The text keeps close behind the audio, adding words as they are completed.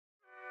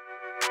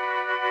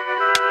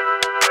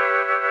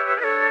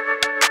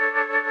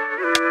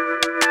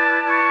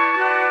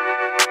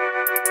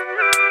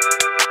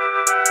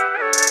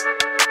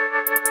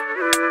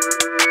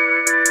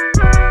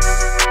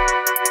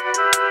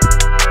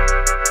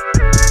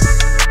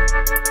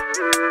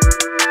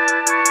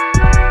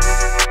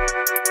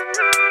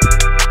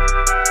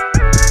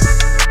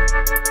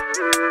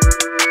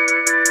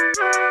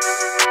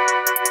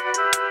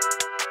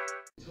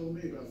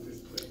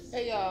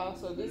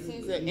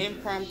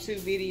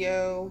impromptu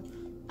video.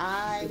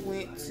 I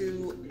went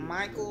to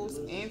Michael's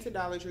and to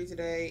Dollar Tree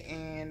today,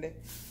 and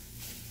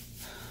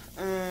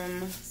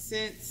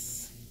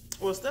since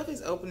stuff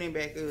is opening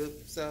back up,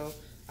 so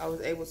I was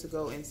able to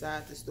go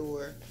inside the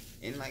store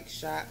and like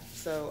shop.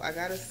 So I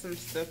got us some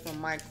stuff from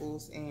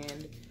Michael's,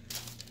 and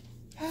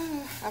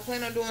I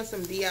plan on doing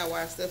some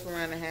DIY stuff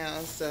around the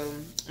house. So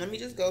let me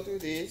just go through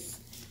this.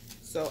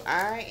 So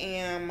I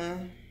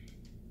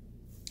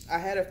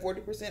had a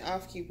 40%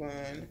 off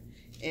coupon,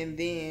 and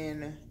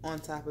then on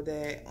top of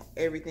that,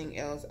 everything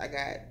else I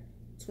got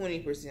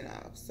 20%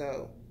 off.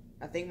 So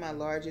I think my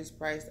largest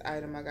priced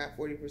item I got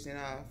 40%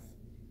 off,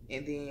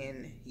 and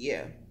then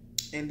yeah,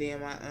 and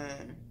then my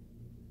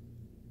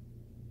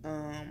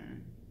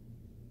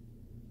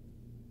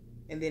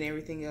and then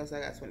everything else I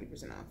got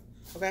 20% off.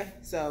 Okay,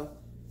 so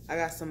I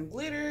got some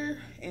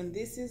glitter, and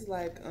this is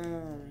like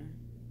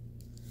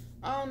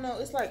I don't know,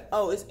 it's like,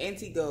 oh, it's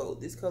antique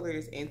gold. This color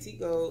is antique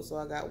gold, so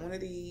I got one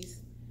of these.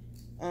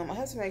 I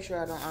have to make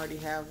sure I don't already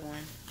have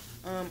one.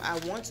 I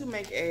want to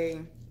make a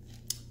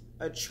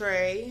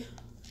tray,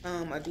 a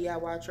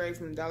DIY tray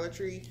from Dollar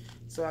Tree.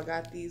 So I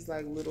got these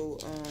like little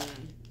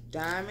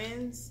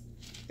diamonds.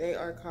 They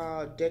are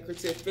called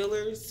decorative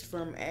fillers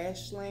from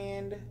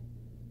Ashland.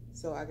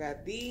 So I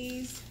got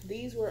these.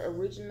 These were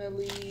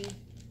originally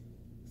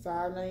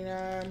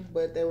 $5.99,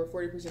 but they were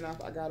 40%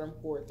 off. I got them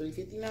for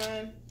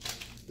 $3.59.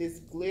 This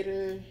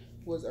glitter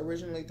was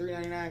originally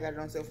 $3.99. I got it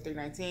on sale for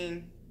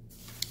 $3.19.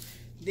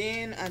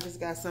 Then I just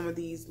got some of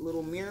these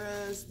little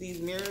mirrors.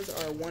 These mirrors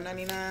are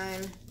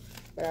 $1.99,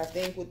 but I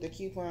think with the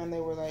coupon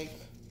they were like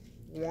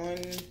one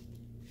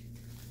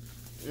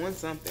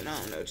something. I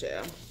don't know,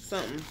 child.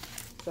 Something.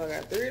 So I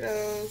got 3 of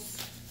those.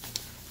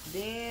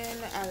 Then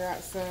I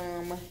got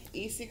some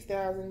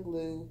E6000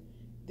 glue.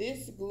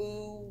 This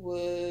glue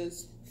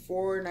was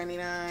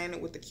 $4.99.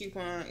 With the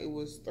coupon, it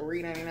was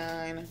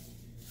 $3.99.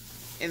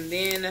 And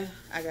then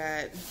I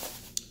got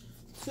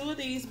 2 of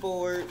these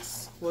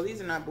boards. Well,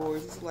 these are not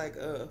boards. These are like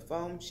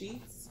foam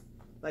sheets,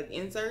 like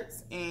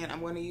inserts. And I'm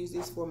going to use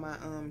this for my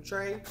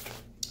tray.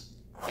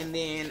 And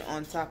then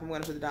on top, I'm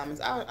going to put the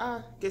diamonds.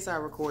 I guess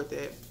I'll record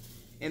that.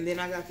 And then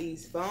I got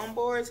these foam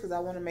boards because I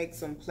want to make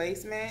some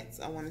placemats.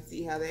 I want to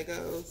see how that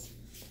goes.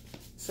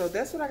 So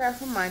that's what I got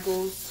from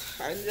Michael's.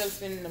 I ended up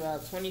spending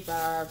about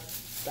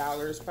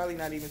 $25. Probably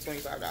not even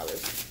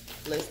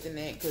 $25. Less than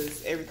that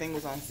because everything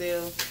was on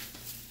sale.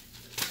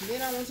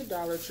 Then I went to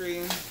Dollar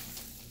Tree.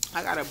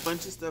 I got a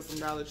bunch of stuff from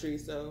Dollar Tree,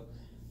 so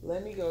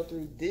let me go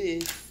through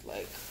this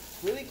like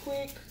really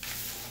quick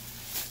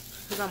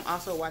because I'm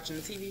also watching a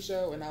TV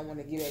show and I want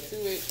to get back to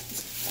it.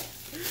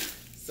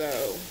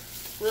 So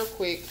real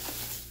quick,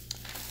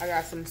 I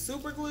got some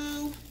super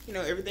glue. You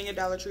know, everything at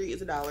Dollar Tree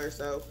is $1,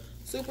 so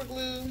super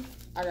glue.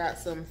 I got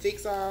some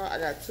Fix-All. I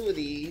got 2 of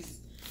these.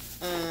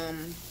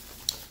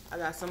 I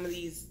got some of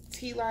these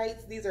tea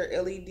lights. These are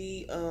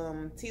LED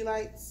tea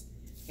lights.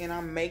 And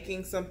I'm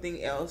making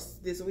something else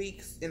this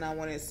week, and I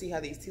want to see how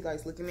these tea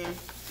lights look in there.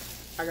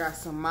 I got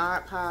some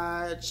Mod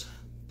Podge.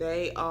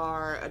 They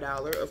are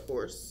 $1, of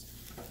course.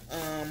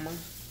 I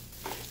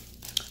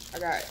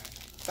got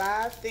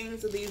 5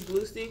 things of these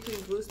glue sticks.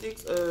 These glue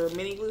sticks,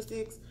 mini glue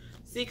sticks,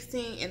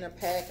 16 in a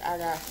pack. I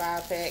got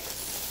 5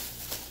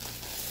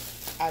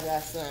 packs. I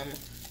got some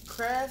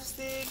craft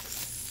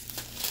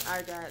sticks.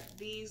 I got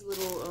these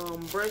little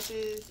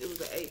brushes. It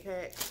was an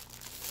 8-pack.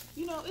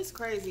 You know, it's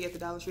crazy at the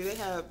Dollar Tree. They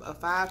have a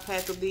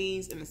 5-pack of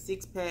these and a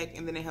 6-pack,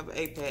 and then they have an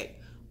 8-pack.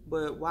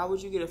 But why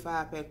would you get a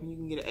 5-pack when you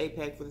can get an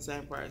 8-pack for the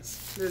same price?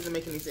 It doesn't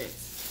make any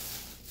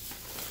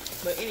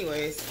sense. But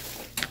anyways,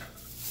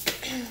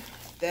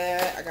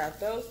 that I got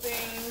those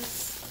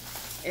things.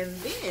 And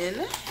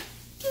then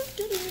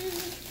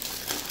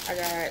I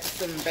got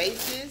some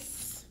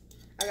vases.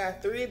 I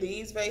got 3 of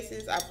these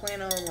vases. I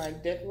plan on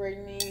like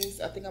decorating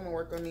these. I think I'm gonna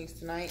work on these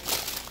tonight.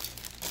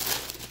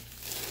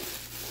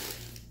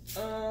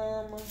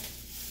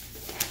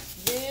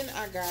 Then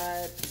I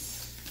got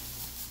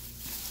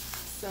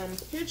some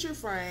picture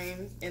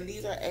frames, and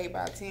these are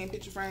 8x10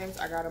 picture frames.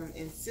 I got them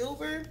in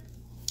silver,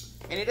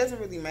 and it doesn't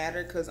really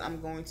matter because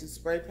I'm going to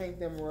spray paint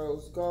them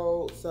rose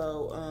gold.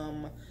 So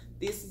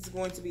this is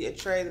going to be a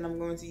tray that I'm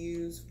going to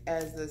use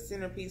as the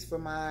centerpiece for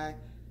my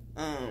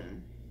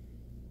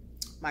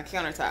my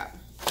countertop,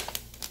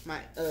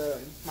 my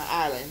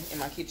island in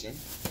my kitchen.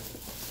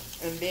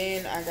 And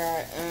then I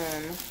got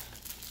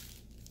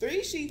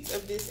 3 sheets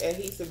of this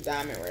adhesive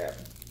diamond wrap.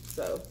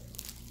 So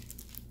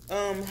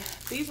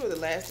these were the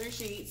last 3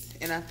 sheets,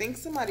 and I think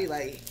somebody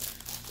like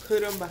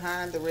put them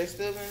behind the rest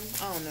of them.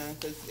 I don't know,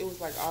 because it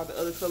was like all the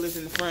other colors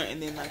in the front, and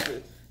then like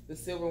the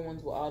silver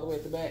ones were all the way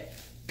at the back.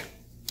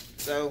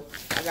 So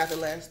I got the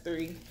last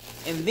 3.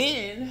 And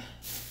then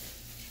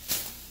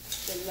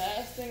the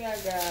last thing I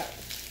got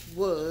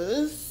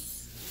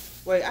was,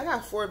 wait, I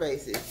got 4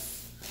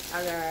 bases.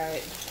 I got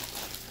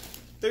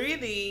 3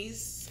 of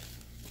these.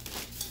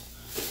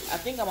 I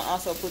think I'm gonna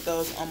also put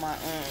those on my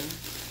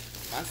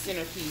my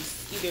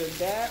centerpiece. Either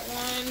that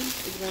one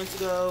is going to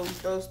go,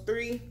 those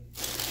 3,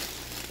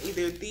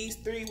 either these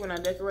three, when I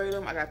decorate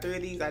them, I got 3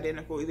 of these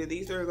identical. Either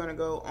these 3 are gonna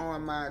go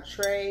on my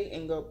tray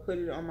and go put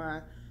it on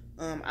my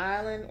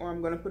island, or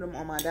I'm gonna put them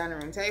on my dining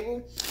room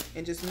table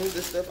and just move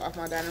the stuff off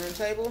my dining room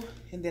table.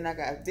 And then I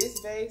got this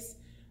vase.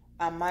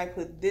 I might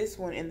put this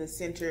one in the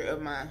center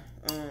of my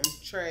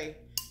tray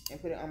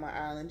and put it on my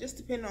island, just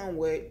depending on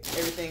what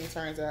everything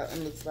turns out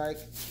and looks like.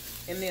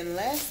 And then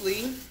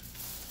lastly,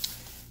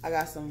 I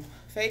got some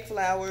fake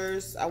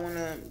flowers. I want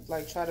to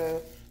like try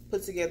to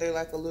put together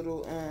like a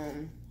little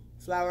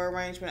flower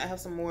arrangement. I have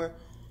some more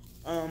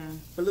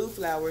blue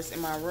flowers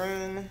in my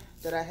room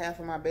that I have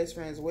for my best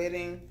friend's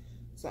wedding,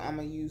 so I'm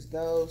gonna use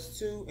those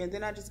too. And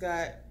then I just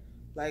got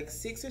like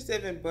 6 or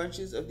 7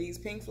 bunches of these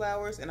pink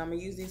flowers, and I'm gonna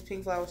use these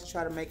pink flowers to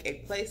try to make a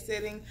place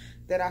setting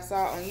that I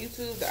saw on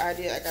YouTube, the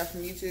idea I got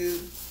from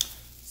YouTube.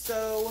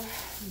 So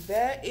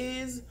that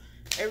is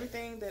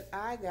everything that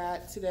I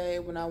got today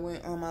when I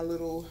went on my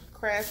little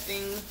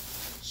crafting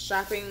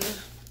shopping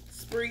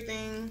spree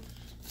thing.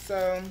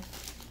 So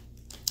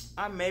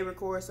I may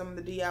record some of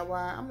the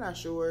DIY, I'm not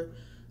sure.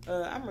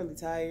 I'm really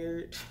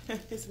tired.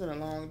 It's been a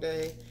long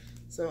day,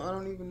 so I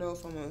don't even know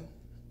if I'm gonna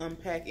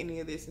unpack any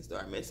of this and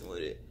start messing with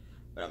it,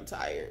 but I'm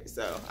tired.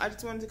 So I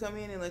just wanted to come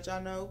in and let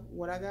y'all know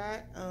what I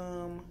got.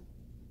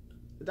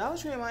 The Dollar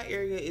Tree in my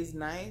area is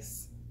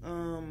nice,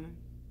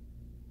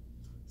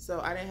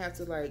 so I didn't have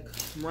to like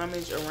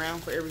rummage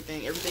around for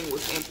everything. Everything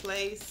was in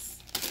place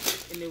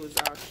and it was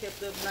all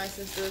kept up nice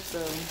and stuff,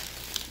 so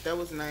that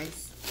was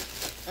nice.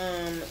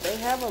 They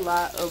have a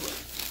lot of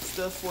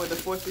stuff for the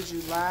 4th of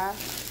July,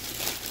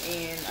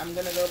 and I'm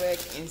gonna go back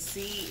and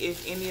see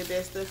if any of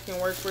that stuff can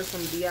work for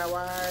some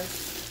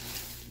DIYs.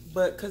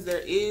 But cause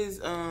there's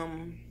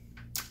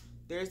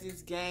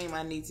this game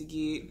I need to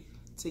get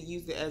to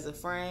use it as a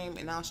frame,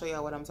 and I'll show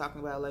y'all what I'm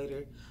talking about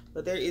later.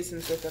 But there is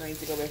some stuff that I need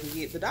to go back and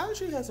get. The Dollar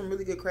Tree has some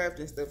really good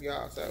crafting stuff,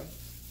 y'all. So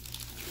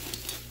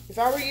if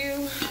I were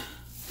you,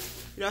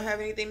 you don't have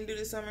anything to do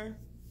this summer,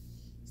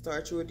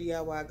 start your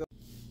DIY go.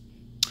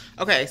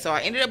 Okay, so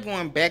I ended up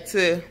going back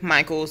to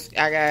Michael's.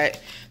 I got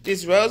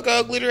this rose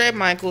gold glitter at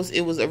Michael's.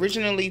 It was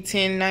originally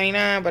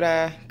 $10.99, but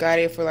I got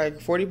it for like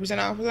 40%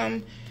 off or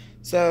something.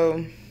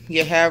 So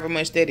yeah, however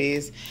much that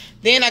is.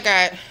 Then I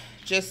got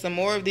just some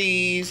more of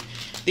these.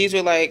 These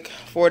were like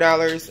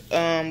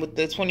 $4 with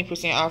the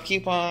 20% off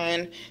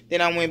coupon.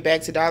 Then I went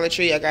back to Dollar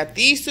Tree. I got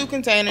these 2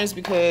 containers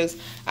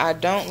because I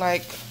don't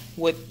like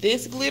what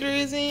this glitter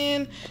is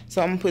in.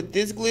 So I'm gonna put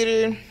this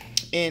glitter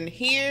in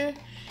here.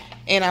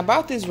 And I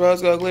bought this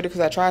rose gold glitter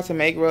because I tried to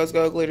make rose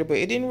gold glitter, but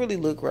it didn't really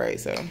look right.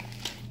 So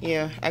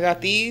yeah, I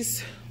got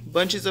these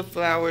bunches of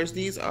flowers.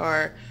 These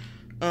are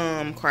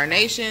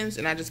carnations,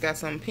 and I just got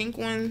some pink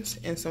ones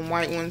and some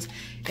white ones.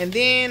 And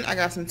then I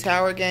got some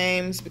tower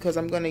games because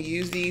I'm going to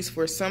use these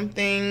for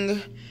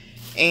something.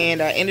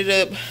 And I ended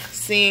up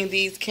seeing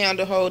these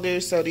candle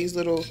holders. So these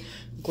little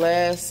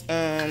glass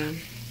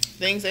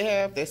things they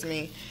have, that's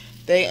me.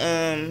 They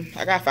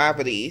I got 5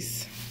 of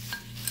these.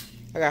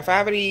 I got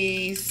 5 of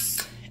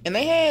these, and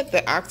they had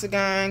the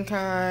octagon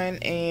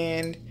kind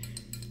and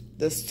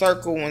the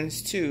circle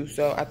ones too.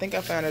 So I think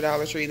I found a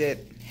Dollar Tree that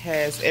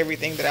has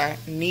everything that I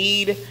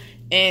need,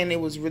 and it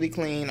was really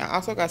clean. I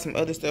also got some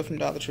other stuff from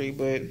Dollar Tree,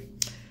 but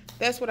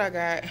that's what I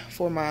got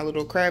for my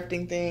little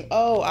crafting thing.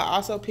 Oh, I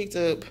also picked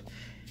up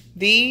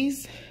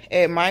these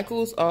at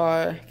Michael's,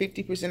 are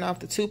 50% off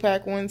the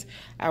 2-pack ones.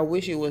 I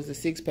wish it was the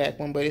 6-pack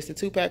one, but it's the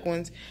 2-pack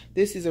ones.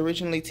 This is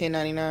originally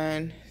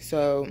 $10.99,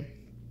 so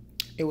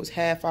it was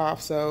half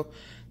off. So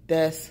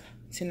that's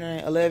 10,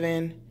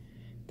 11.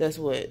 That's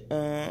what,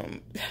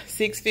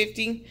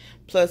 $6.50,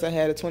 plus I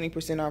had a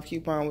 20% off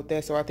coupon with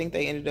that, so I think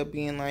they ended up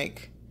being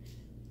like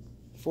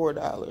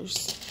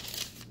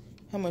 $4.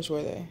 How much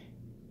were they?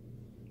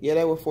 Yeah,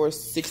 they were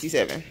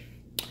 $4.67.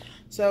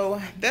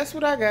 So that's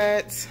what I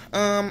got.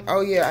 Oh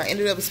yeah, I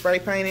ended up spray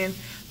painting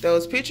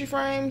those picture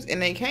frames,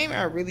 and they came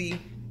out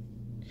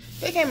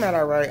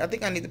all right. I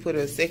think I need to put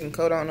a second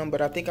coat on them,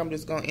 but I think I'm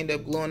just gonna end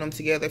up gluing them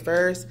together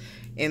first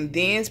and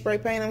then spray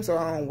paint them, so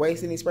I don't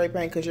waste any spray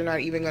paint, because you're not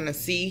even gonna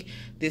see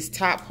this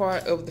top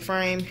part of the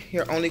frame.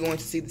 You're only going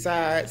to see the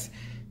sides.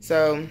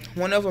 So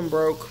one of them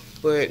broke,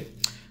 but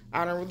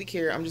I don't really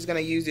care. I'm just gonna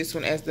use this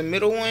one as the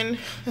middle one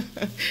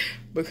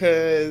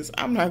because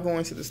I'm not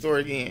going to the store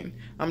again.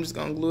 I'm just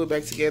gonna glue it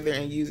back together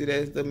and use it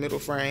as the middle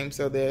frame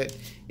so that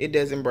it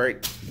doesn't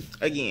break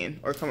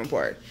again or come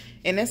apart.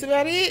 And that's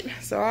about it.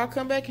 So I'll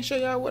come back and show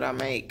y'all what I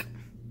make.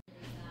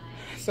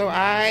 So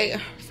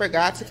I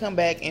forgot to come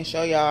back and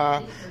show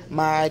y'all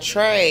my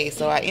tray.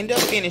 So I ended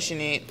up finishing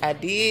it. I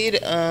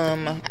did,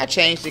 I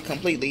changed it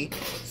completely.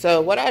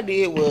 So what I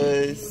did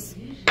was,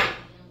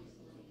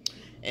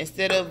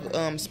 instead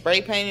of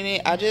spray painting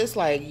it, I just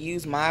like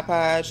used Mod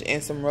Podge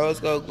and some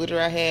rose gold glitter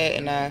I had,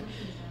 and I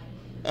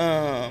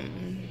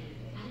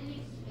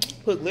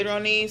put glitter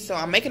on these. So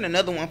I'm making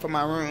another one for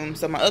my room.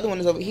 So my other one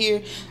is over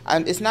here.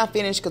 It's not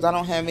finished because I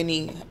don't have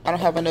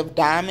enough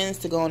diamonds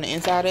to go on the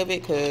inside of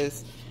it,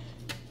 because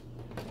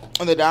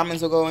the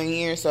diamonds will go in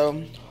here.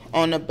 So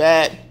on the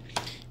back,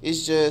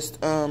 it's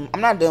just I'm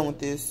not done with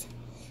this.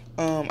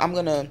 I'm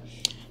gonna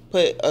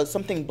put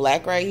something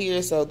black right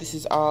here. So this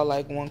is all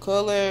like one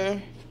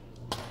color.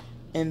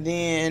 And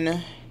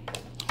then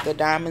the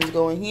diamonds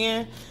go in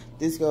here.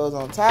 This goes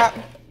on top.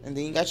 And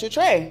then you got your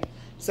tray.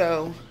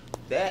 So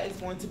that is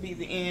going to be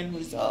the end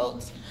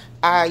result.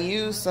 I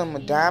used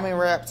some diamond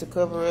wrap to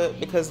cover up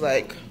because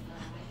like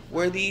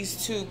where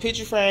these two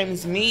picture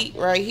frames meet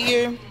right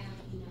here,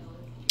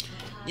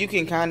 you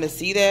can kind of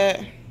see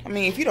that. I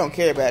mean, if you don't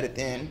care about it,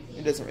 then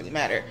it doesn't really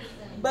matter.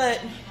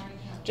 But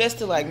just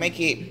to like make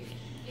it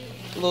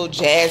a little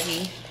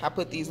jazzy, I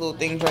put these little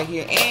things right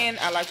here. And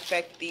I like the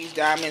fact that these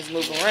diamonds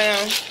move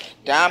around.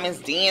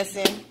 Diamonds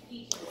dancing.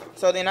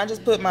 So then I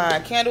just put my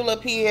candle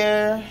up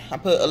here. I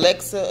put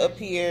Alexa up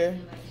here.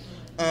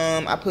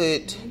 I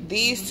put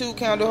these two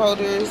candle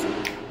holders.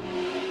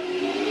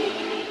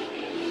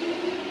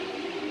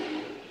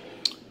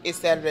 It's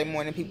Saturday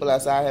morning, people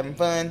outside having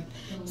fun.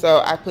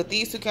 So I put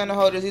these two candle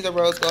holders. These are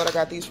rose gold. I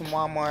got these from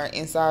Walmart.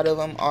 Inside of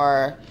them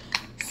are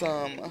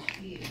some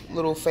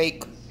little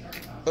fake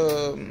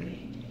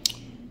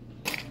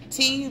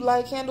tea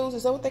light candles.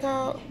 Is that what they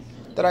called?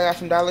 That I got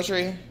from Dollar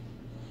Tree.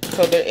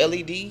 So they're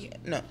LED.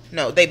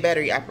 No, they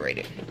battery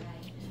operated.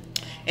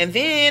 And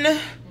then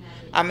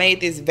I made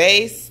this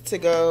vase to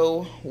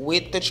go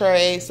with the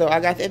tray. So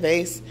I got that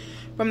vase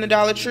from the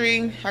Dollar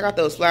Tree. I got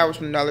those flowers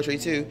from the Dollar Tree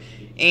too.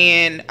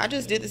 And I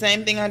just did the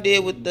same thing I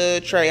did with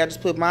the tray. I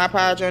just put my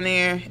Patio on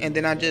there. And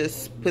then I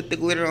just put the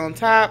glitter on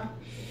top.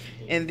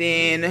 And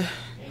then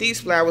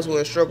these flowers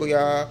were a struggle,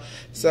 y'all.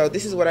 So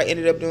this is what I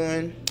ended up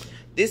doing.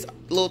 This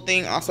little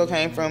thing also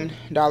came from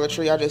Dollar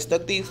Tree. I just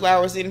stuck these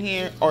flowers in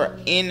here. Or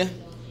in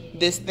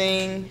this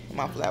thing.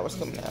 My flowers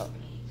coming out.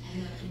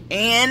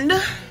 And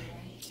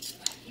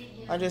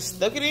I just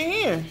stuck it in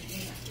here.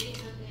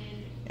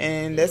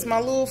 And that's my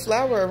little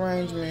flower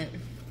arrangement.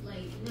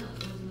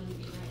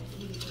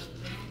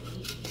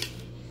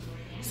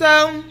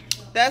 So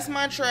that's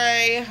my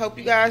tray. Hope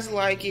you guys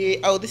like it.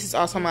 Oh, this is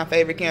also my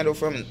favorite candle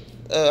from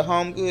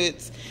Home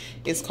Goods.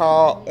 It's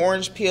called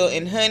Orange Peel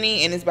and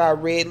Honey, and it's by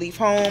Red Leaf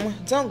Home.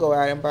 Don't go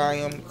out and buy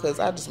them because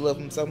I just love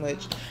them so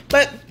much.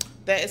 But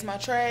that is my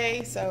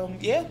tray. So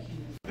yeah.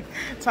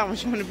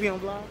 Thomas, you want to be on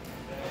vlog?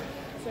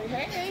 Say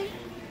hey.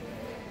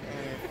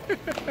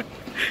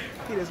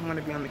 He doesn't want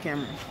to be on the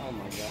camera. Oh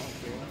my God.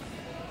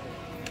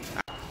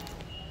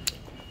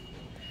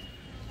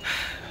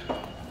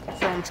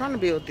 So I'm trying to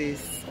build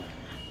this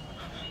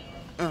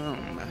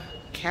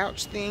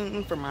couch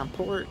thing for my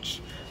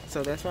porch.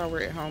 So that's why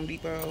we're at Home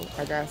Depot.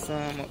 I got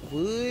some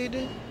wood.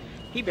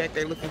 He back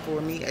there looking for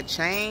me a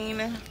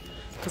chain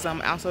because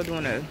I'm also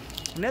doing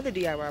another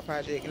DIY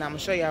project, and I'm gonna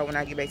show y'all when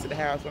I get back to the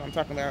house what I'm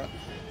talking about.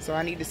 So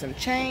I needed some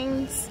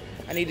chains.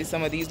 I needed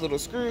some of these little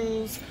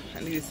screws.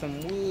 I needed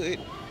some wood.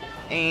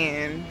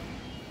 And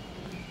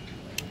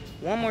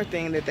one more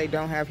thing that they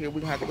don't have here,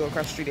 we're gonna have to go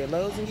across the street at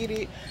Lowe's and get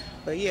it.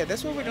 But yeah,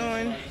 that's what we're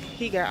doing.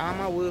 He got all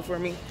my wood for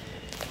me.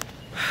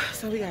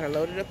 So we gotta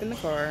load it up in the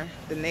car.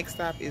 The next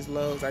stop is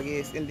Lowe's, I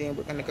guess. And then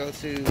we're gonna go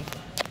to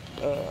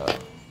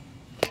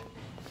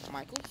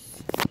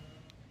Michael's.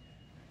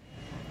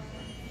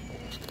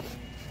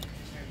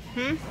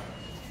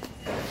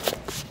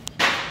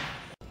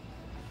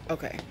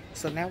 Okay,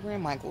 so now we're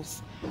in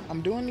Michael's.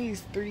 I'm doing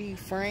these 3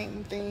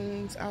 frame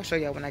things. I'll show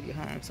y'all when I get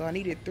home. So I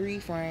needed 3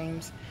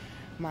 frames.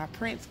 My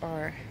prints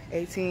are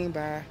 18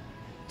 by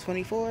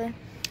 24.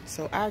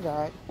 So I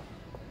got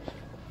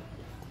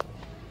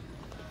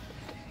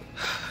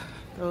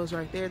those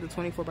right there, the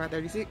 24 by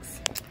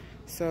 36.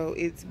 So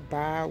it's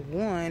buy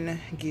 1,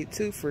 get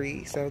 2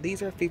 free. So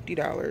these are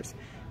 $50.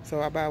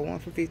 So I buy 1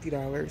 for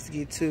 $50,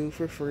 get 2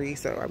 for free.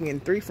 So I'm getting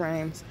 3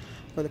 frames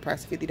for the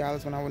price of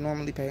 $50 when I would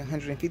normally pay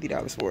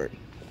 $150 for it.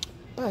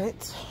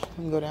 But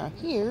when you go down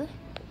here,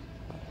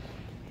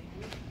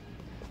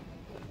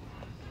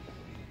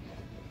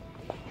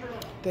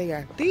 they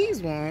got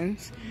these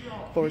ones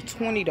for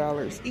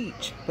 $20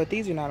 each, but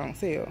these are not on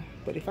sale.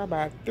 But if I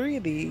buy 3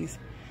 of these,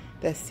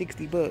 that's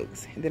 60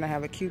 bucks. And then I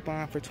have a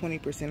coupon for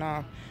 20%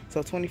 off.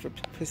 So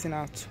 20%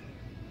 off,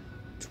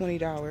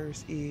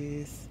 $20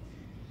 is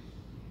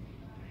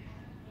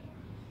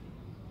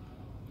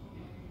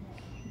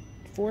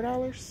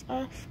 $4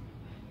 off.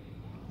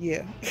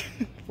 Yeah,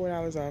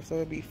 $4 off. So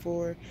it'd be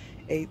 4,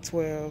 8,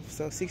 12.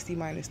 So 60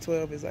 minus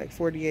 12 is like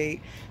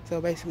 48. So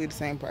basically the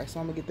same price. So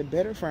I'm gonna get the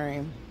better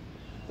frame,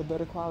 the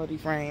better quality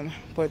frame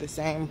for the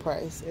same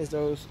price as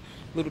those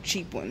little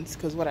cheap ones.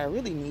 Because what I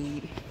really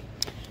need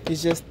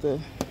is just the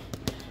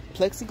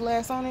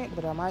plexiglass on it,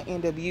 but I might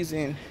end up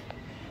using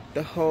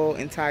the whole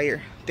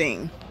entire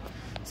thing.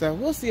 So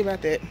we'll see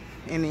about that.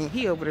 And then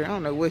he over there, I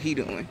don't know what he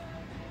doing,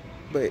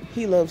 but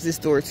he loves this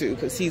store too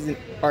because he's an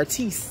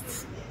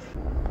artiste.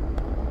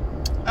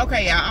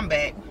 Okay, y'all, I'm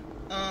back.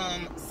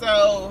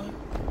 So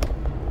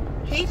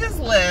he just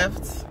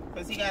left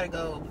because he gotta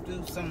go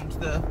do some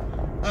stuff.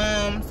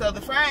 So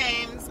the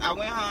frames, I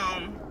went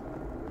home.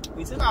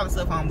 We took all the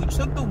stuff home. We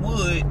took the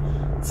wood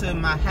to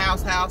my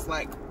house,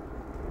 like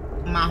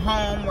my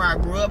home where I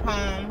grew up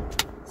home.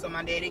 so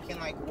my daddy can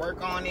like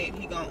work on it.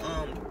 He gonna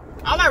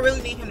all I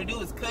really need him to do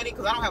is cut it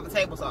because I don't have a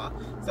table saw.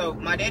 So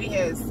my daddy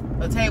has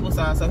a table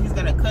saw, so he's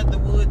gonna cut the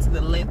wood to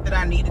the length that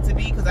I need it to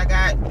be because I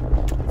got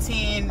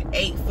 10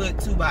 8-foot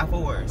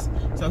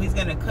 2x4s. So he's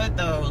gonna cut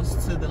those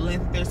to the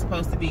length that they're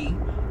supposed to be,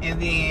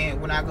 and then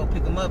when I go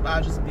pick them up,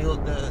 I'll just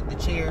build the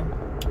chair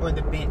or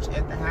the bench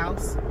at the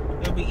house.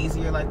 It'll be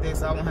easier like this,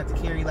 so I won't have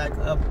to carry like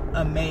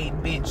a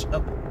made bench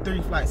up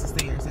 3 flights of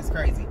stairs. It's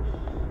crazy.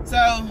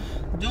 So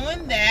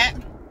doing that,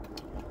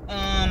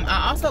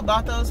 I also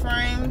bought those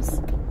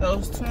frames,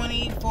 those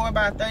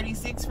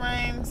 24x36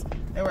 frames.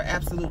 They were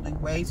absolutely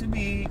way too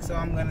big, so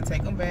I'm gonna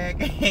take them back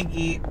and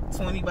get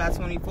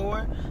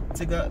 20x24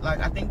 to go. Like,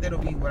 I think that'll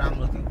be what I'm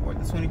looking for.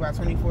 The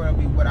 20x24 will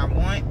be what I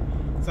want.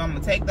 So I'm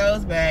gonna take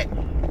those back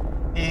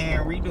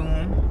and redo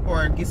them,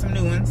 or get some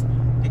new ones,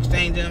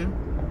 exchange them.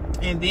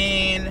 And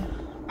then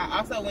I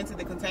also went to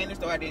the container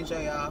store. I didn't show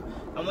y'all.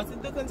 I went to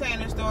the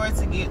container store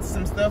to get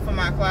some stuff for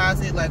my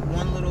closet, like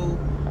one little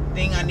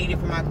thing I needed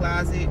for my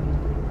closet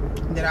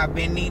that I've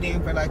been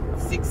needing for like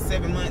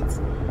 6-7 months,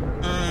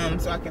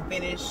 so I can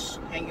finish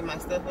hanging my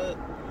stuff up.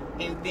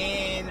 And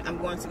then I'm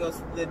going to go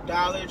to the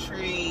Dollar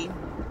Tree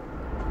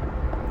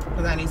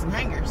because I need some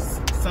hangers,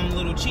 some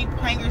little cheap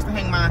hangers to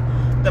hang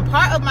the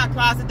part of my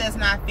closet that's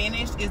not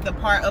finished is the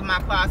part of my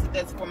closet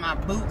that's for my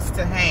boots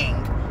to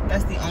hang.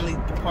 That's the only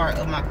part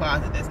of my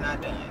closet that's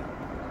not done.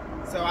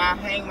 So I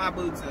hang my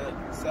boots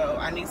up. So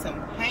I need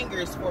some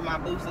hangers for my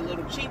boots, the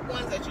little cheap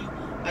ones that you,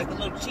 like the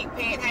little cheap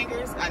pant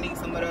hangers. I need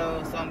some of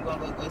those. So I'm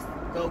gonna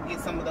go get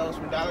some of those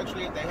from Dollar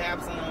Tree if they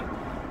have some.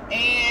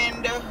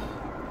 And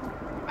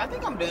I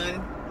think I'm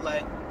done.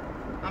 Like,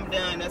 I'm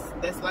done.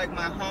 That's like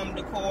my home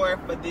decor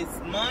for this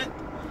month.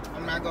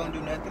 I'm not gonna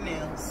do nothing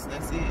else.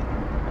 That's it.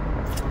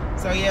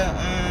 So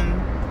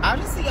yeah, I'll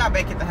just see y'all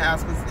back at the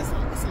house because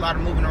it's a lot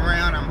of moving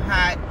around. I'm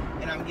hot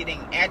and I'm getting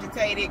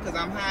agitated because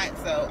I'm hot.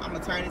 So I'm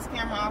gonna turn this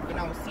camera off and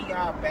I will see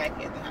y'all back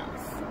at the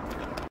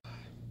house.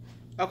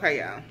 Okay,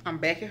 y'all, I'm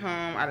back at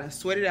home. I done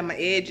sweated at my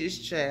edges,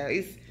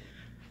 child.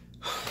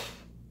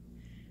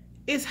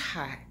 It's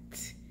hot.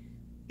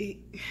 It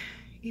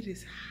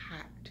is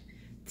hot.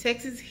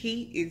 Texas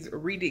heat is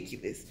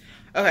ridiculous.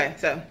 Okay,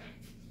 so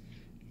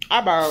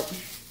I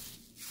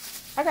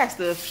got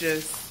stuff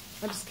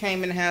I just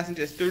came in the house and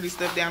just threw this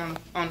stuff down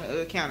on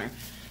the counter.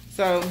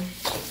 So,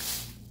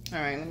 all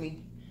right, let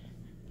me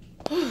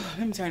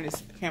turn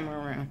this camera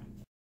around.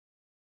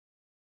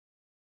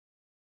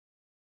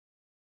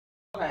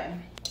 Okay,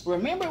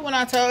 remember when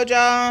I told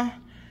y'all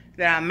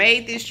that I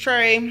made this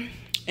tray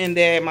and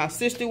that my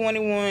sister wanted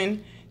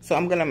one? So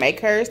I'm gonna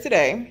make hers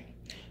today.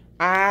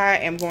 I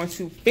am going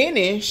to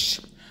finish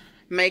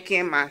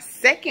making my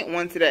second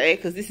one today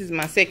because this is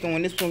my second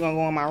one. This one's gonna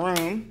go in my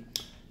room.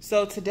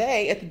 So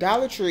today at the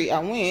Dollar Tree, I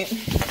went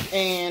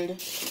and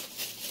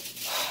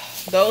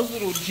those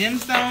little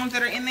gemstones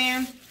that are in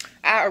there,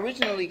 I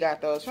originally got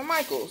those from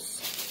Michael's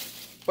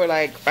for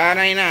like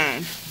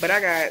 $5.99. But I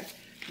got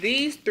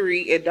these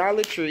 3 at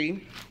Dollar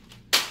Tree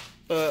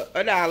for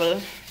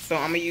 $1. So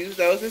I'm gonna use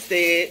those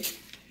instead.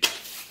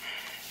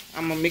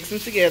 I'm gonna mix them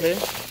together.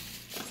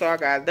 So I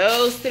got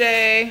those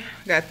today.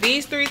 Got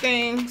these 3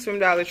 things from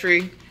Dollar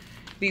Tree.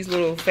 These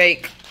little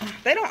fake,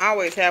 they don't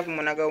always have them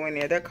when I go in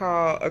there. They're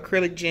called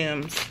acrylic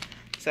gems.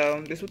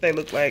 So this is what they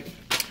look like.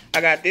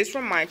 I got this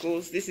from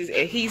Michael's. This is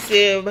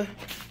adhesive,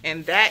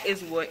 and that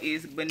is what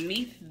is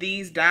beneath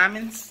these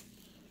diamonds.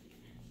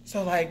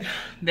 So like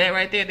that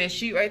right there, that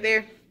sheet right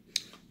there,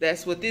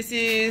 that's what this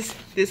is.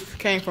 This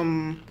came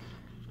from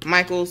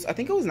Michael's. I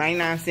think it was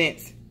 99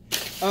 cents.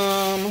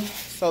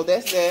 So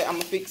that's that. I'm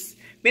gonna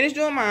finish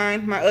doing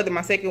mine,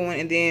 my second one,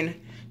 and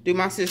then do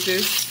my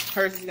sister's.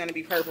 Hers is gonna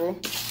be purple.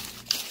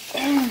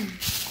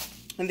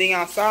 And then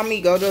y'all saw me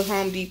go to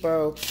Home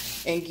Depot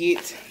and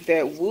get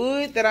that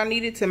wood that I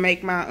needed to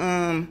make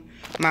my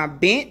my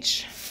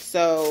bench.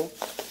 So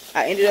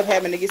I ended up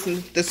having to get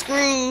the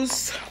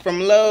screws from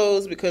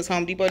Lowe's because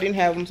Home Depot didn't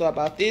have them. So I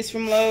bought this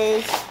from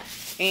Lowe's.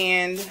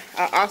 And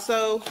I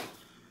also,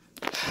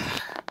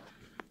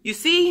 you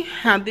see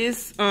how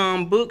this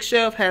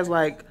bookshelf has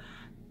like,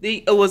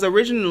 it was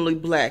originally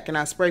black and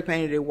I spray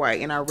painted it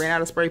white, and I ran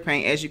out of spray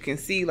paint, as you can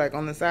see, like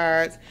on the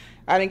sides.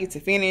 I didn't get to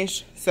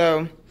finish,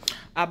 so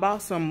I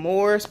bought some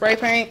more spray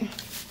paint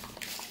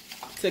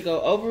to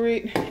go over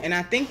it. And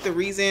I think the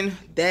reason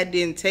that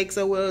didn't take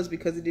so well is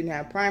because it didn't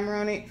have primer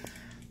on it.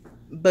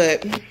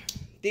 But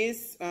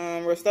this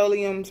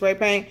Rust-Oleum spray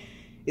paint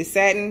is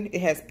satin.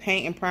 It has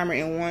paint and primer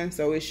in one,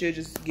 so it should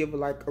just give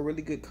like a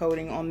really good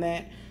coating on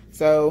that.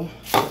 So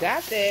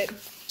got that.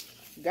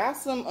 Got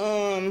some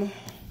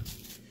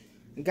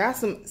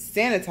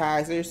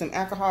sanitizer, some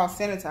alcohol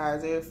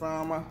sanitizer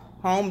from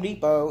Home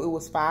Depot. It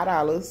was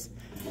 $5.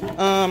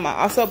 I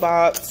also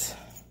bought,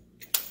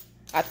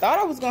 I thought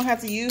I was gonna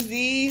have to use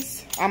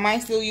these. I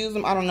might still use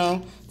them, I don't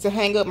know, to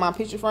hang up my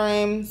picture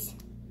frames.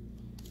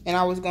 And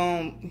I was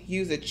gonna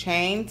use a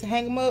chain to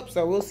hang them up,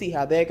 so we'll see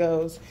how that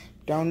goes.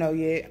 Don't know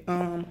yet.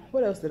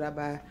 What else did I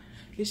buy?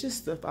 It's just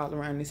stuff all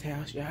around this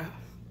house, y'all.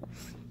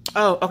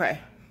 Oh, okay.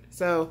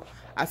 So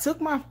I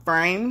took my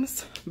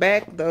frames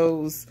back,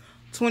 those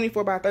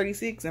 24 by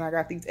 36, and I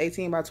got these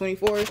 18 by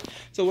 24s.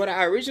 So what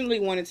I originally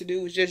wanted to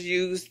do was just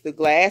use the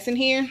glass in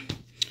here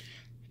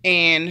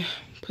and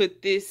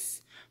put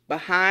this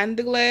behind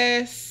the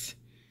glass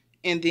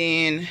and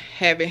then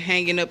have it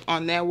hanging up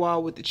on that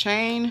wall with the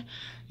chain.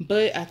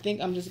 But I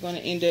think I'm just going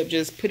to end up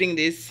just putting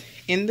this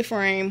in the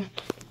frame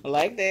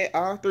like that,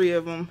 all three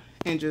of them,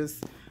 and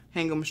just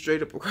hang them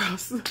straight up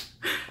across.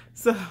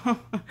 So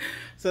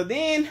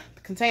then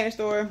the container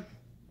store,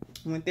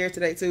 went there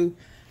today too.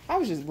 I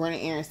was just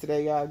running errands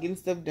today, y'all, getting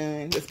stuff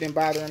done that's been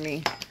bothering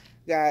me.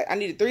 I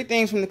needed 3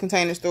 things from the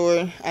container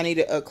store. I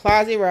needed a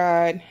closet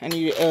rod. I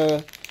needed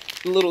a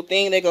little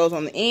thing that goes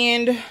on the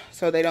end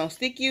so they don't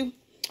stick you.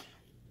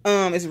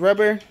 It's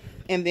rubber.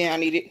 And then I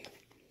needed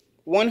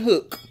 1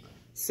 hook.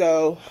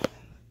 So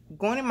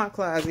going in my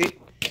closet,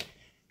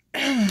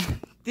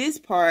 this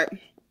part,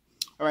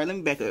 all right, let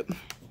me back up.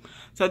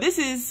 So this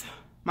is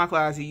my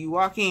closet. You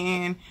walk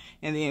in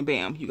and then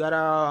bam, you got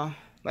all,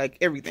 like,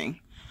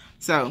 everything.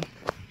 So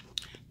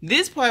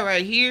this part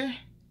right here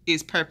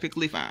is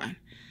perfectly fine.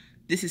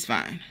 This is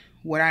fine.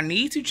 What I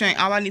need to change,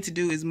 all I need to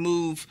do is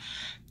move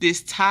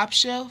this top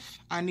shelf.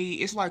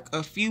 It's like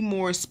a few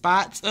more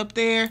spots up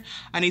there.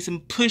 I need to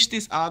push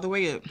this all the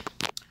way up.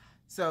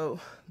 So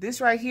this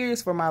right here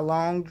is for my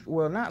long,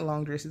 well, not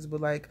long dresses, but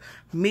like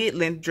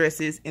mid-length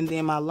dresses. And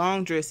then my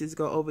long dresses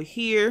go over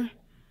here.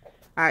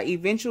 I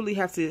eventually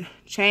have to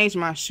change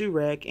my shoe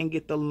rack and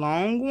get the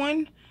long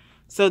one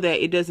so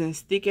that it doesn't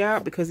stick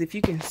out. Because if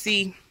you can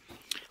see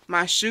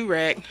my shoe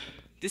rack,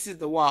 this is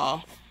the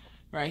wall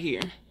right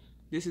here.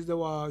 This is the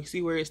wall. You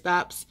see where it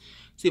stops?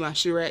 See, my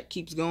shoe rack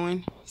keeps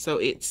going, so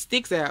it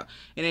sticks out.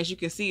 And as you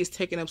can see, it's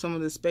taking up some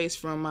of the space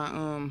from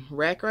my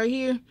rack right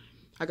here.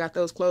 I got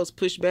those clothes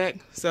pushed back,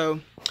 so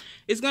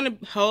it's going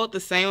to hold the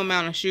same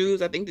amount of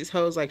shoes. I think this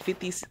holds like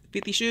 50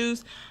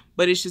 shoes,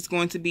 but it's just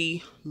going to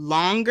be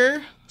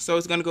longer, so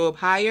it's going to go up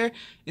higher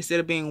instead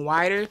of being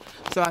wider.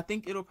 So I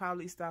think it'll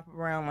probably stop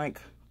around like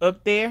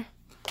up there,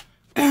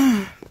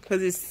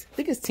 because I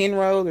think it's 10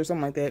 rows or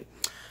something like that.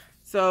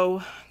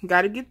 So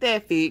got to get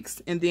that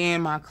fixed. And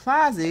then my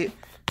closet,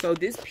 so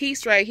this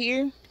piece right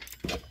here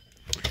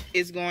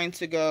is going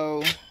to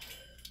go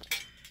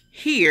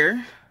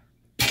here.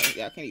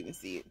 Y'all can't even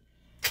see it.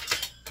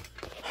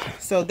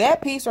 So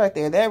that piece right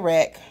there, that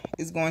rack,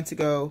 is going to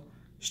go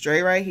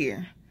straight right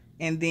here.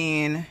 And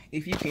then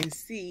if you can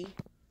see,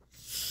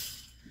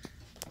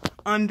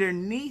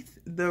 underneath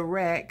the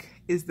rack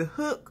is the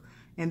hook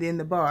and then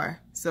the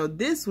bar. So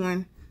this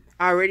one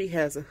already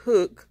has a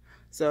hook.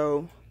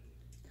 So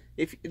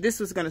if this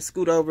was going to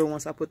scoot over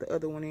once I put the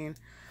other one in.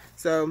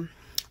 So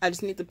I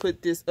just need to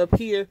put this up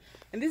here.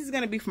 And this is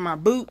going to be for my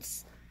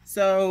boots.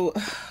 So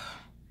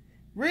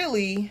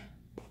really,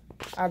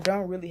 I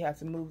don't really have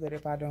to move that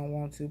if I don't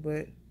want to,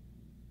 but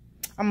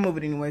I'm gonna move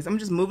it anyways. I'm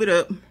just move it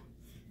up,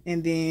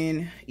 and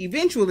then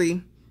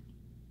eventually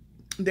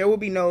there will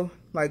be no,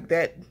 like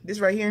that. This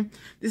right here,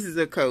 this is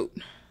a coat.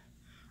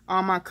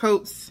 All my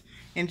coats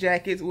and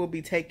jackets will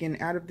be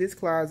taken out of this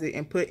closet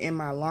and put in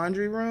my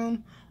laundry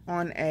room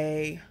on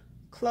a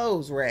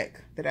clothes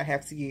rack that I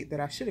have to get,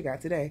 that I should have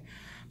got today.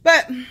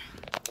 But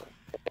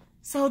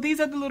so these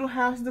are the little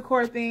house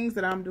decor things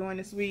that I'm doing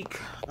this week.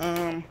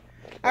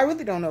 I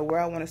really don't know where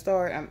I want to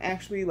start. I'm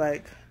actually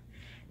like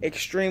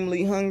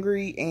extremely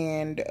hungry,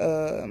 and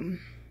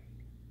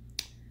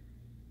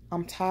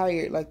I'm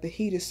tired. Like the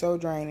heat is so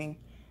draining.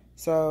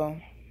 So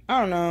I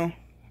don't know.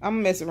 I'm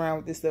gonna mess around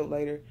with this stuff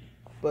later.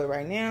 But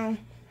right now,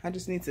 I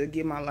just need to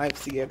get my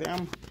life together.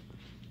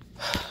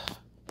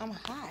 I'm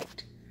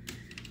hot.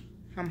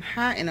 I'm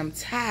hot and I'm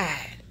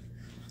tired.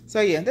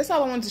 So yeah, that's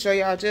all I wanted to show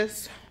y'all.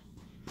 Just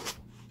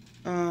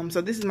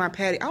so this is my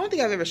patio. I don't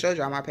think I've ever showed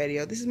y'all my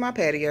patio. This is my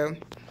patio.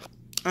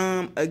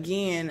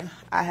 Again,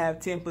 I have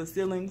 10-foot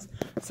ceilings,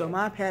 so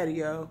my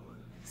patio,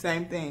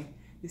 same thing.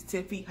 It's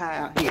 10 feet high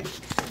out here.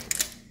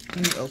 Let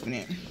me open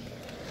it.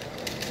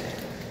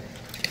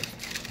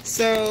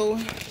 So,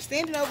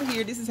 standing over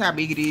here, this is how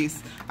big it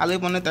is. I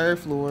live on the 3rd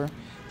floor,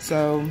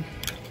 so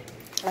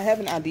I have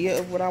an idea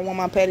of what I want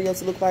my patio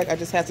to look like. I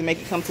just have to make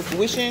it come to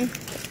fruition.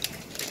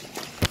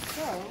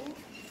 So,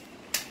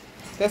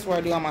 that's where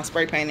I do all my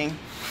spray painting.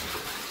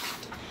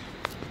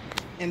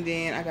 And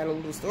then I got a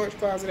little storage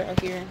closet out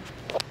here.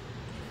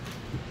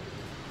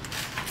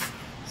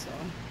 So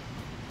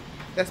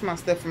that's my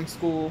stuff from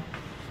school.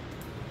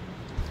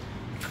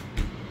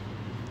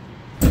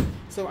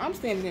 So I'm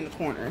standing in the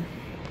corner.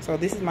 So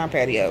this is my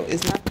patio.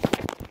 It's not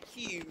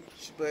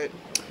huge, but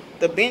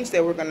the bench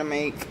that we're gonna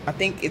make, I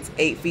think it's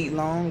 8 feet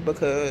long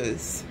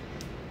because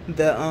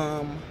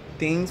the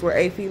things were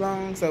 8 feet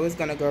long. So it's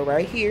gonna go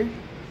right here.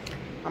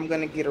 I'm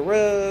gonna get a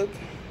rug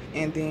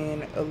and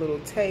then a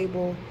little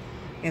table.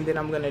 And then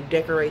I'm gonna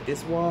decorate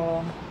this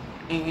wall,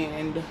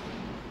 and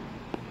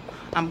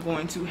I'm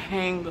going to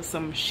hang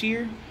some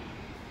sheer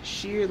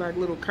like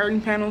little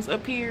curtain panels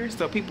up here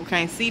so people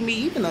can't see me,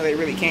 even though they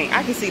really can't.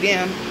 I can see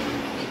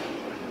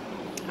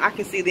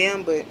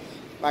them, but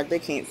like they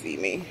can't see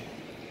me.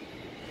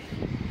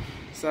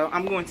 So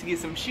I'm going to get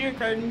some sheer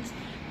curtains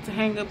to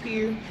hang up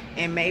here,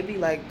 and maybe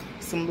like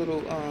some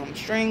little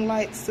string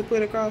lights to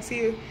put across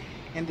here,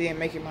 and then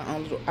make it my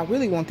own little. I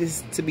really want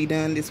this to be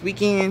done this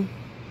weekend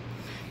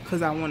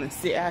because I want to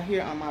sit out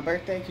here on my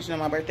birthday, because you know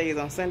my birthday is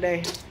on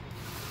Sunday.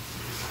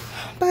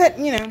 But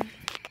you know,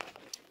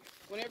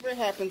 whenever it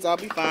happens, I'll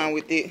be fine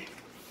with it.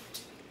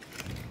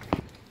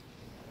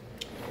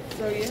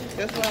 So yeah,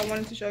 that's what I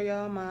wanted to show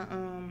y'all, my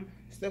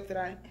stuff that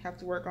I have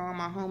to work on,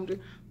 my home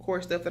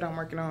decor stuff that I'm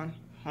working on.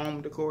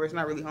 Home decor, it's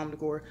not really home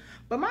decor,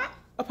 but my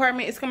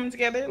apartment is coming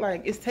together.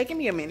 Like, it's taking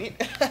me a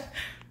minute.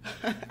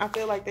 I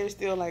feel like there's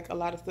still like a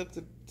lot of stuff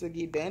to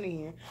get done in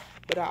here,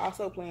 but I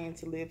also plan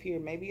to live here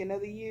maybe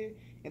another year,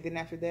 and then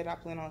after that I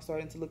plan on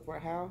starting to look for a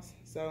house.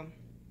 So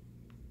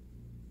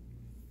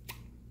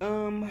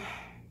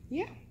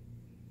yeah,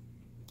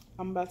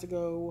 I'm about to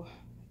go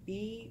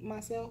eat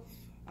myself.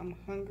 I'm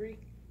hungry,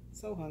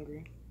 so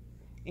hungry,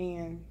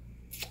 and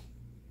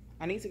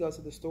I need to go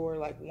to the store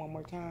like one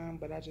more time,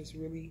 but I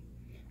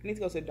need to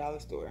go to the dollar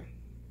store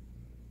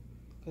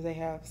because they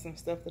have some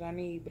stuff that I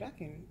need, but I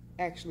can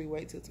actually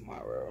wait till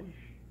tomorrow.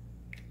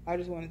 I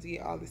just wanted to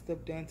get all this stuff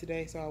done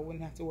today so I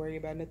wouldn't have to worry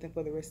about nothing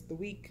for the rest of the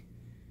week,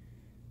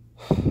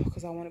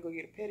 because I want to go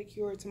get a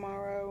pedicure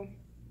tomorrow,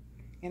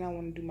 and I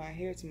want to do my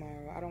hair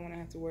tomorrow. I don't want to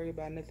have to worry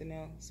about nothing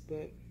else,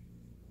 but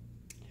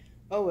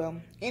oh well.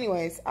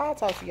 Anyways, I'll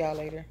talk to y'all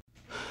later.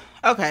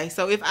 Okay,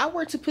 so if I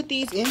were to put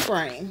these in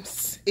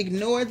frames,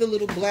 ignore the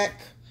little black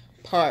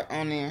part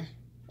on there.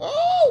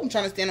 Oh, I'm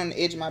trying to stand on the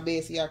edge of my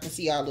bed so y'all can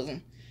see all of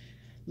them.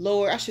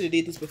 Lord, I should have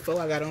did this before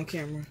I got on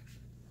camera.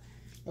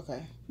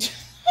 Okay.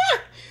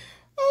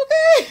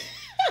 Okay.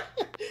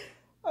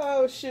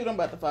 Oh, shoot, I'm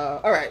about to fall.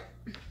 All right.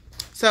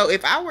 So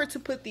if I were to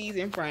put these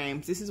in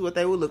frames, this is what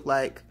they would look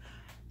like.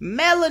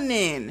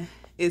 Melanin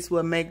is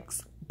what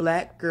makes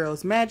black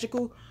girls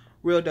magical.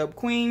 Real dope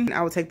queen.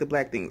 I will take the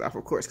black things off,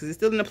 of course, because it's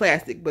still in the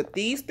plastic. But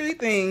these three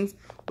things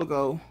will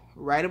go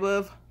right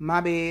above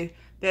my bed.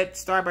 That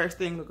Starburst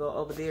thing will go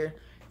over there.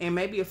 And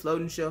maybe a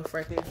floating shelf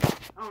right there.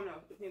 I don't know.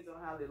 Depends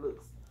on how it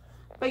looks.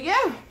 But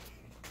yeah,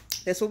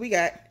 that's what we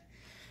got.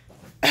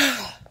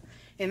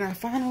 And I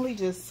finally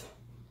just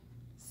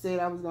said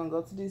I was going to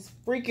go to this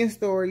freaking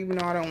store, even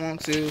though I don't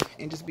want to,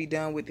 and just be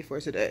done with it for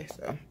today.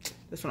 So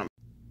that's what I'm.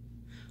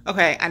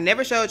 Okay, I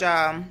never showed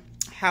y'all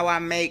how I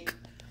make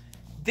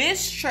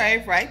this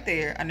tray right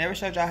there. I never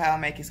showed y'all how I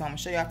make it, so I'm gonna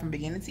show y'all from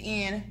beginning to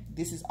end.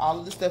 This is all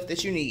of the stuff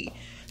that you need.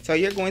 So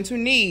you're going to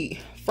need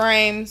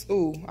frames.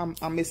 Ooh,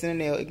 I'm missing a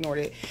nail. Ignore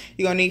that.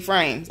 You're gonna need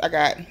frames. I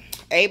got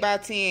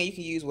 8x10. You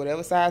can use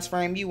whatever size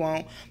frame you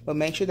want, but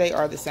make sure they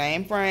are the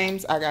same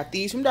frames. I got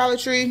these from Dollar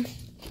Tree.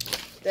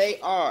 They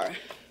are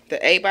the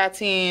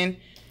 8x10.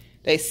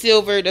 They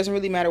silver. It doesn't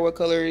really matter what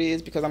color it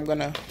is because I'm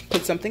gonna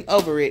put something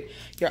over it.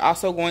 You're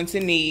also going to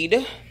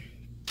need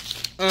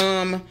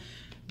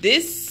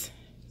this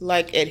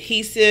like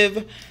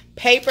adhesive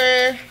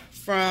paper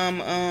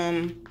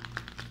from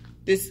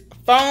this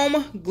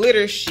foam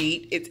glitter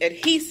sheet. It's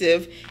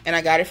adhesive and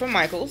I got it from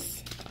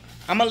Michael's.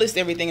 I'm gonna list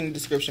everything in the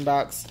description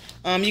box.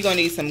 You're gonna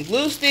need some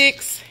glue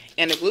sticks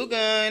and a glue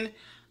gun.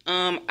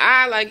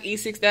 I like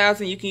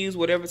E6000. You can use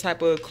whatever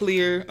type of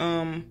clear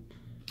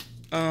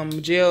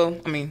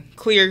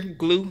clear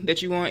glue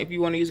that you want. If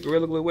you want to use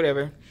Gorilla Glue,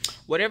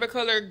 whatever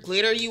color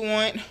glitter you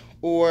want,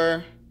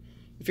 or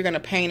if you're gonna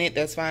paint it,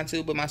 that's fine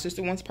too. But my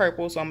sister wants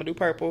purple, so I'm gonna do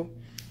purple.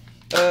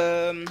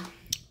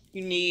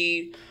 You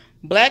need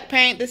black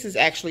paint. This is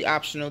actually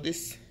optional.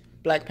 This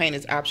black paint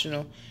is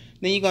optional.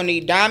 Then you're gonna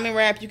need diamond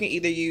wrap. You can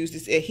either use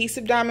this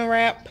adhesive diamond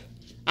wrap.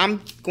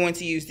 I'm going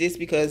to use this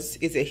because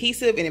it's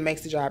adhesive and it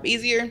makes the job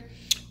easier.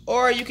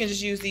 Or you can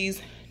just use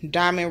these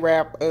diamond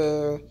wrap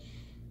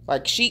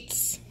like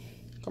sheets.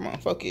 Come on,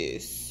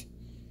 focus.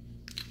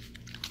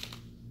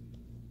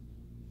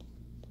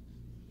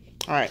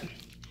 All right.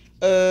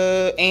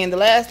 And the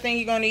last thing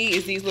you're gonna need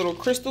is these little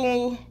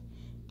crystal,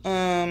 what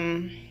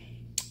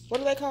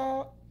are they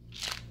called?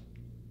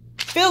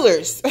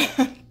 Fillers.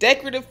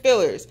 Decorative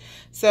fillers.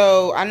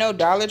 So I know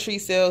Dollar Tree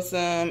sells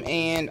some,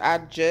 and I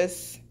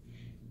just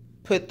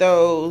put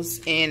those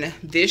in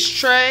this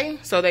tray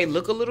so they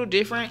look a little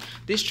different.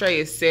 This tray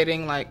is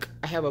setting like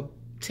I have an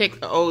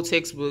old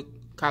textbook,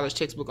 college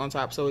textbook on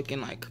top, so it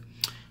can like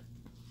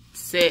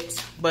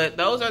set. But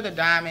those are the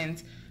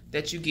diamonds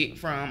that you get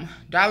from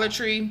Dollar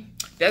Tree.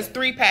 That's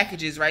 3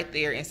 packages right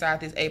there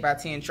inside this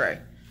 8x10 tray.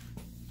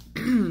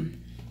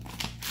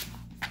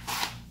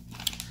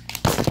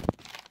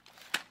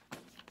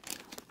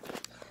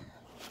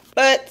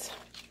 But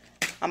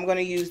I'm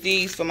gonna use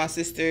these for my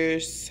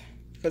sisters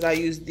because I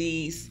use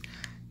these.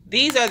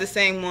 These are the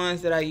same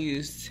ones that I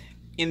used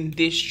in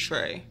this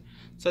tray.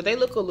 So they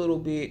look a little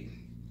bit,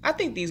 I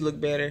think these look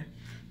better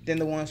than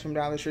the ones from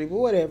Dollar Tree, but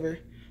whatever.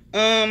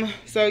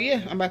 So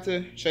yeah, I'm about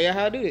to show you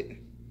how I do it.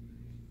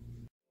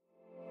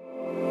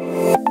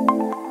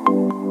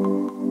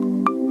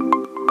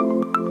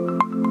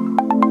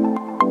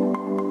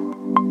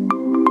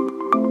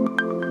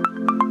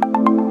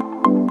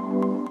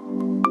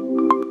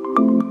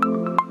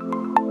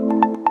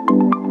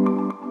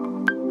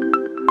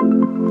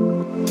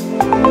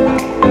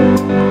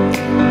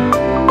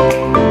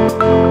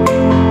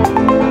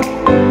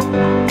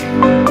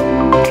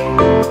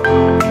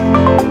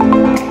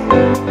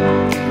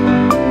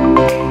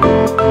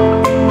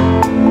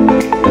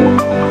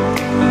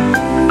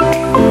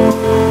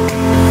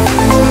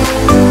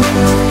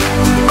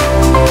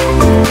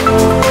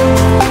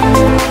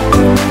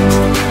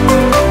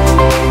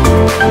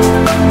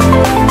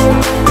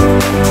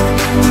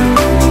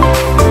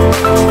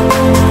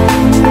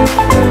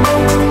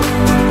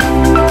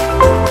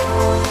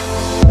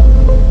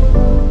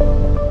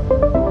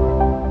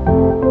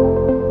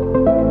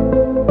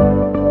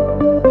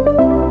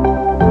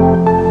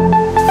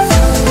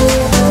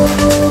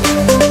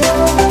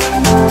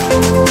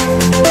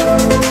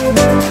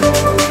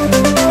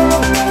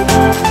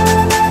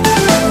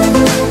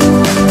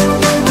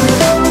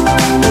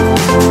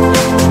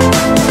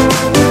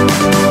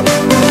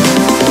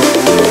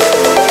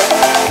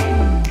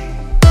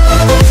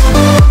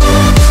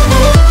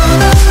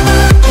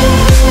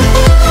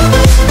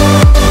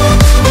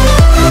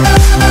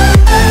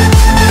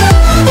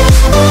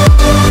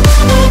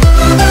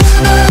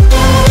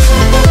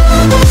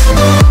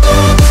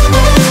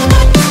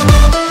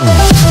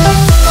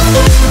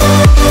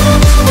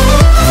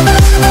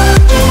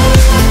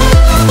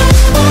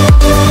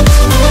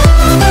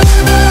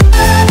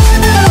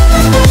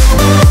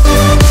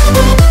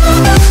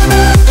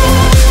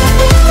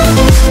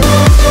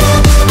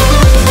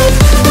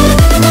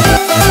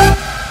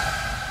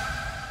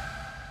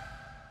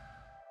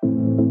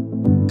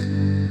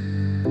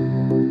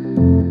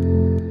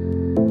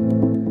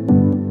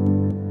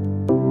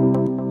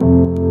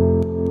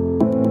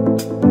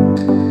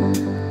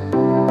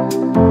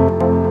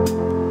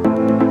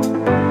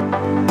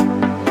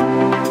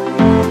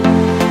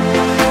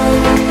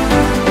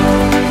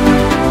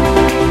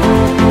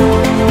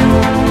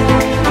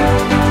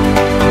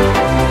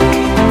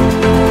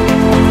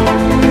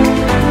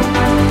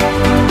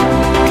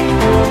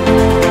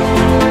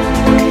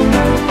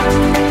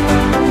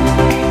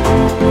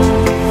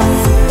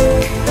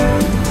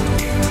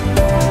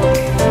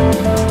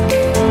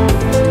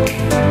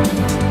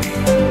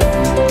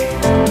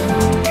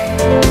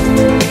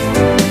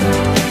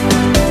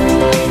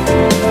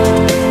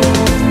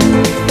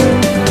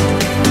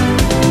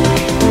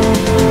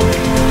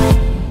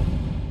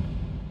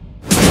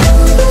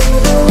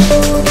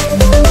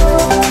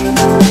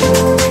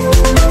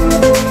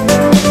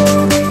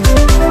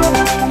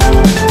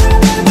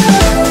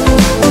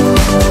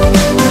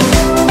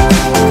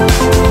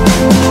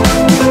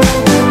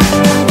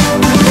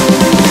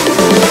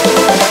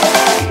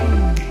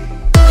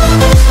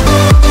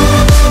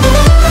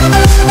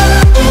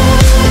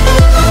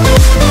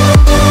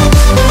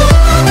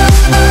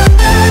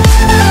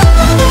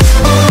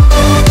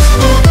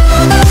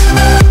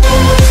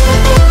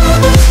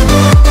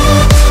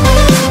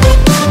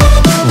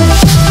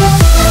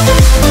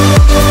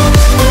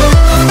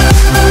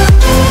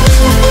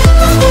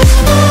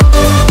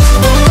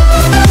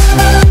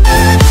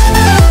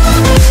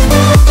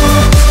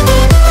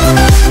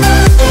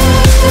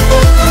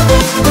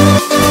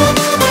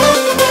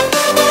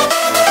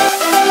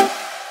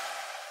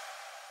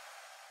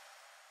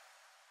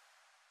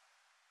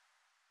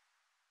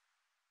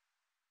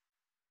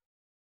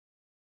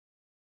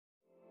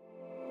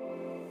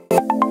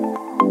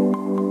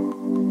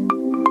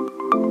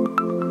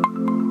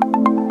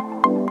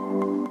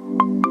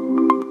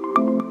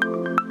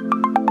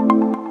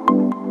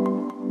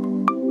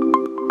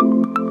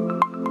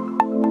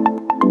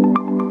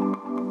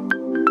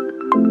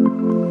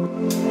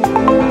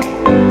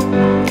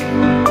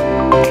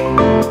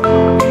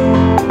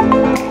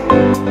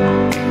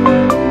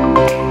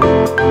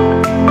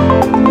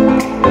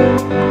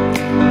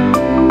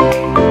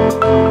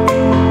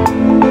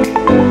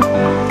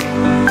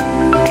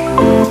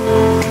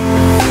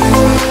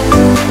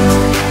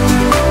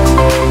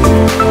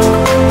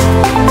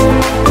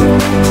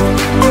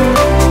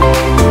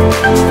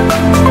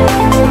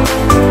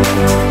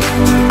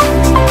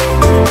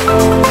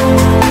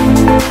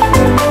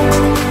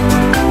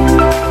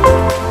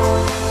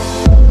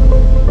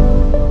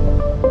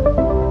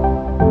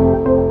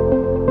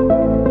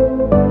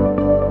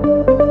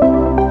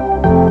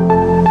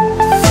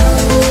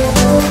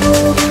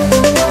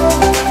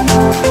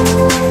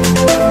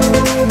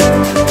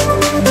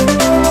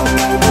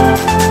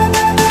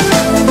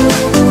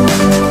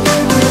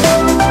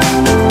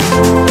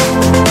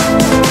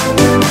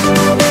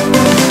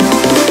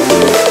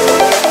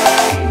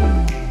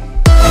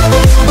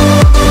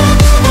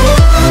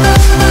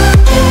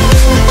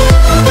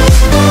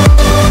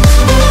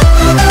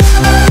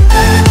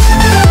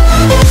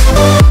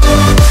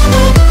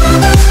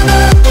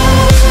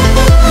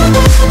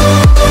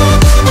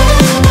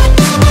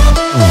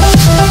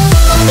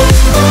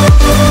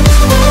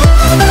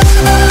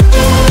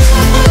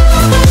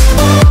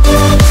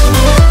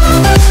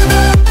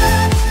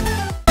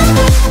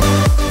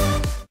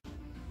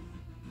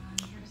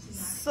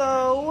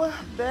 So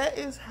that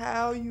is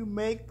how you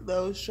make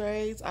those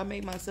trays. I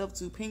made myself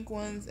 2 pink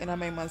ones, and I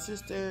made my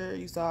sister,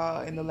 you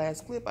saw in the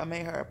last clip, I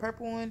made her a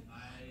purple one.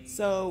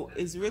 So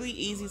it's really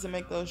easy to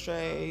make those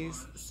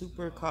trays,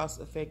 super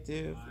cost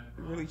effective,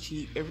 really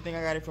cheap. Everything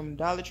I got it from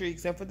Dollar Tree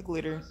except for the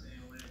glitter.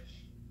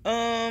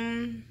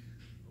 And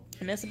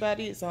that's about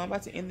it. So I'm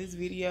about to end this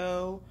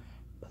video.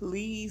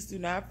 Please do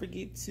not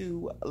forget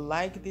to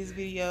like this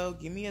video,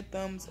 give me a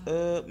thumbs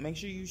up, make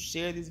sure you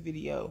share this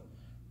video,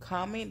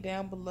 comment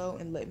down below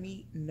and let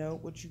me know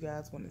what you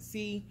guys want to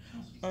see.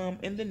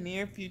 In the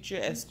near future,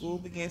 as school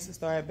begins to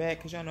start back,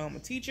 because y'all know I'm a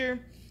teacher,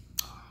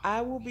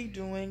 I will be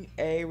doing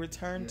a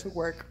return to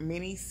work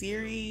mini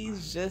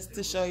series just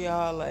to show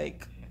y'all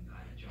like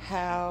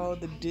how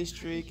the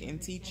district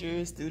and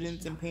teachers,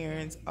 students, and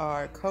parents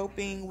are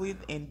coping with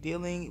and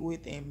dealing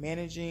with and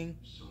managing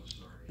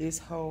this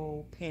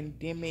whole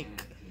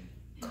pandemic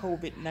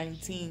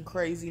COVID-19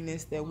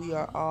 craziness that we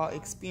are all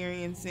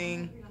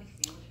experiencing.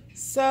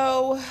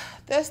 So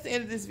that's the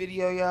end of this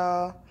video,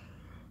 y'all.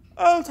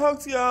 I'll talk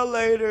to y'all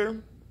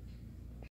later.